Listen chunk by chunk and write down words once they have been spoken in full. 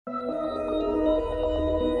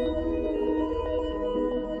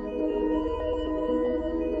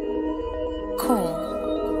Cool.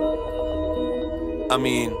 I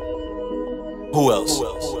mean, who else?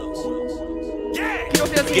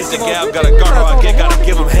 Get the gap, gotta guard how I get, gotta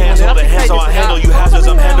give him hands. Hold the hands how I handle you hazards.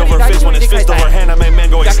 I'm hand over fist when it's fist over hand. I make men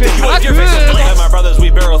go extinct. You with your face is blink. My brothers, we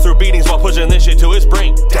barrel through beatings while pushing this shit to its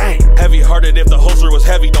brink. Dang, heavy hearted if the holster was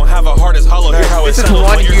heavy. Don't have a heart as hollow. Hear how it sounds. This is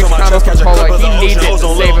one huge combo from Polo. He needs it to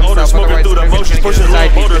save himself. Otherwise, he's gonna get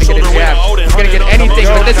a jab. He's gonna get anything,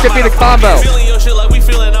 but this could be the combo. Feeling your shit like we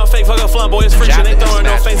feeling our fake. Fuck a flan, boy. It's friction. Ain't throwing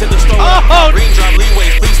no face at the store. Green drop leeway.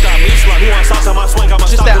 Please stop me. Slap. You want sauce on my swing? I'm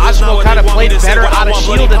Just that Ashmo kind of played better out of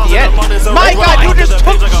shield at the end. My God, you just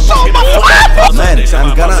took so much. Man,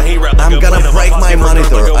 I'm gonna break my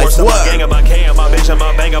monitor. I swear.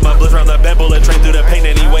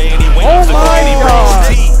 Oh my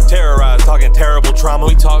God. Terrorized, talking terrible trauma.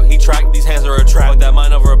 We talk, he track. These hands are a track. With that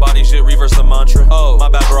mind over a body shit, reverse the mantra. Oh, my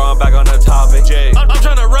bad, bro. I'm back on the topic. Jay, I'm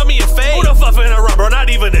trying to run me a fade. Who the fuck in a run, bro? Not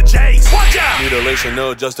even a Jace. Watch out. Mutilation,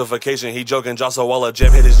 no justification. He joking, jostle while a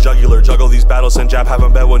jab hit his jugular. Juggle these battles and jab, have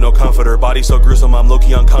him bed with no comforter. Body so gruesome, I'm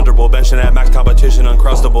low-key uncomfortable. Benching at max competition,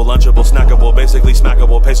 uncrustable, lunchable, snackable, basically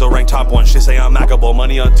smackable. Peso rank top one, shit say I'm mackable.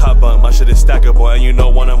 Money on top bun, my shit is stackable. And you know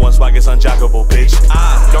one-on-one swag is unjackable, bitch.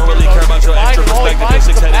 I don't really care about your extra perspective. This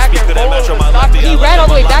six-headed speaker that match on my left. He ran all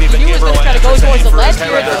the way back to you. He's gonna try to go towards the left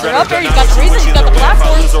here. They're up there. He's got the reason. He's got the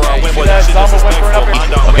platform.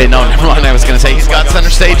 Okay, no, never mind. I was gonna say he's got center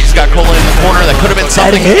stage. He's got Cola in the corner. That could have been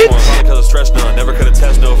something. Because of stretch none, never could have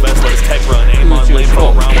tested no vest, but it's tech run. Aim on lane,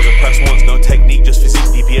 roll around with a press once. No technique, just physique.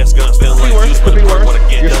 DPS guns, feeling like juice, but it work.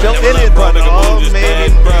 You're still in it, but maybe,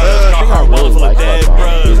 bro.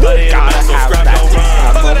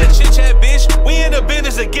 That shit chat, bitch. We in the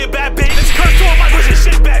business to get back, bitch. This curse to my pushing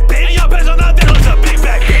shit back, bitch. And y'all best on nothing, it's a big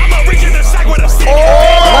back, bitch. I'ma reach in the sack with a stick.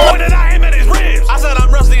 More than I aim at his ribs. I said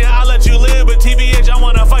I'm rusty and I'll let you live, but TBH, I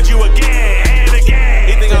wanna fight you again and again.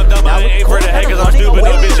 He think I'm dumb, I ain't for the head, cause I'm stupid.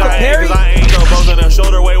 No bitch, I ain't, cause I ain't. No bones in the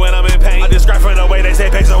shoulder weight when I'm in pain. I describe for the way they say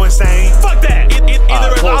Peso insane. Fuck that.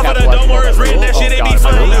 Either it's off of the dome or it's written. That shit ain't be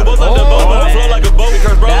funny. Both like the boat, but I flow like a boat.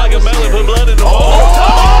 Because bro like a melon, put blood in the bowl.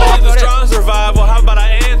 The strong survival. How about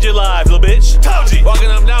I end your life, little bitch? Told you. Walking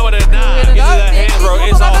them down with a knife. Get to that hand, bro.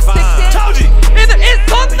 It's all fine. Told you.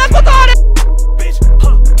 Bitch,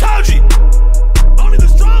 told you. Only the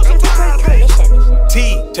strong survive, bitch.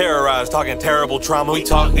 T, terrorized, talking terrible trauma. We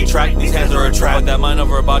talk, he track, these hands are a trap. With that mind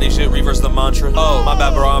over a body shit, reverse the mantra. Oh, my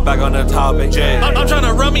bad, bro, I'm back on the topic. Jay, I'm trying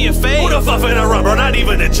to run me a fade. Who the fuck in a run, bro? Not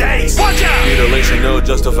even a Jace. Watch out. Mutilation, no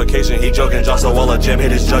justification. He joking, jostle while a gem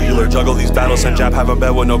hit his jugular. Juggle these battles and jab, have a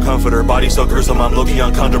bed with no comforter. Body so gruesome, I'm low-key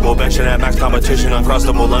uncomfortable. Benching at max competition,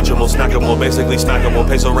 uncrustable, lunchable, snackable, basically smackable.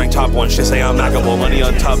 Peso rank top one, shit say I'm mackable. Money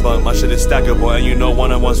on top bun, my shit is stackable. And you know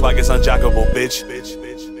one-on-one swag is unjackable, bitch.